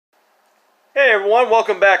Hey everyone,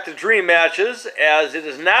 welcome back to Dream Matches, as it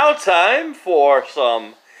is now time for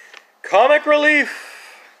some comic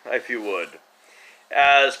relief, if you would.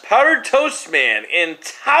 As Powdered Toast Man and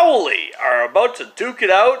Towliee are about to duke it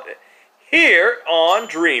out here on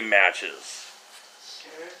Dream Matches.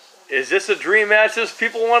 Is this a Dream Matches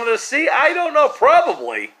people wanted to see? I don't know,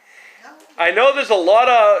 probably. I know there's a lot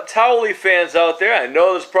of Towliee fans out there. I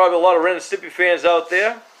know there's probably a lot of Ren and Stimpy fans out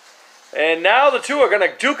there. And now the two are going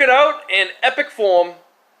to duke it out in epic form.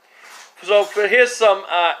 So here's some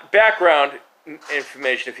background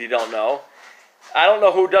information if you don't know. I don't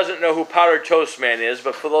know who doesn't know who Powdered Toast Man is,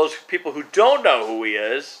 but for those people who don't know who he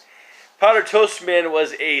is, Powdered Toast Man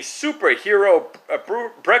was a superhero, a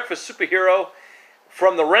breakfast superhero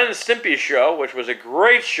from the Ren and Stimpy show, which was a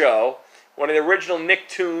great show. One of the original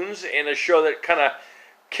Nicktoons, and a show that kind of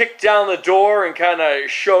kicked down the door and kind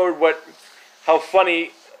of showed how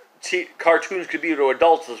funny cartoons could be to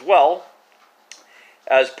adults as well.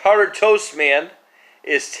 As Powdered Toast Man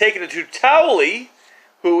is taken to Towliee,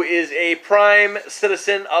 who is a prime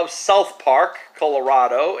citizen of South Park,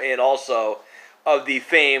 Colorado, and also of the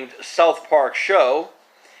famed South Park show.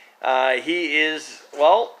 He is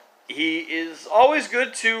always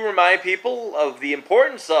good to remind people of the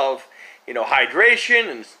importance of,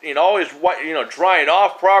 hydration and, always, drying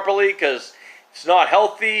off properly, because it's not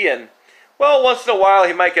healthy. And well, once in a while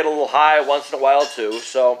he might get a little high, once in a while too.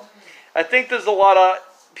 So I think there's a lot of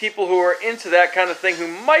people who are into that kind of thing who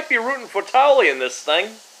might be rooting for Towliee in this thing.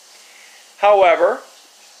 However,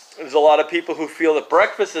 there's a lot of people who feel that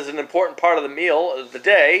breakfast is an important part of the meal of the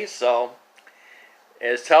day. So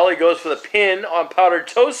as Towliee goes for the pin on Powdered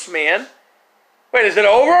Toast Man. Wait, is it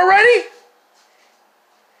over already?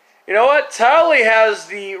 You know what? Towliee has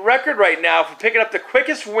the record right now for picking up the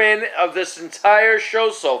quickest win of this entire show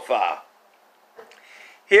so far.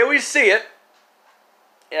 Here we see it.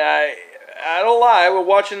 I don't lie, we're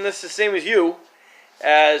watching this the same as you.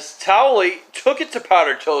 As Towliee took it to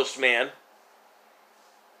Powdered Toast Man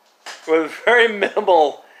with very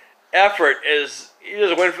minimal effort, as he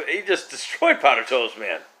just destroyed Powdered Toast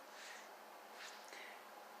Man.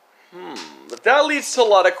 But that leads to a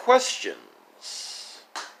lot of questions.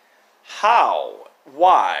 How,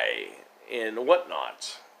 why, and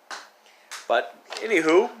whatnot. But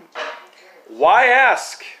anywho, why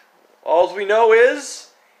ask? All we know is,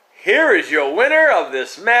 here is your winner of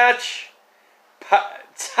this match,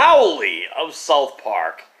 Towliee of South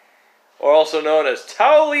Park, or also known as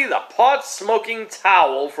Towliee the pot-smoking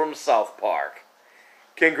towel from South Park.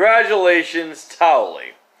 Congratulations,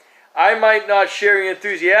 Towliee. I might not share your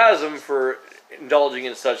enthusiasm for indulging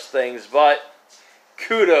in such things, but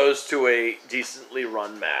kudos to a decently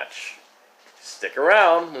run match. Stick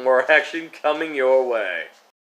around, more action coming your way.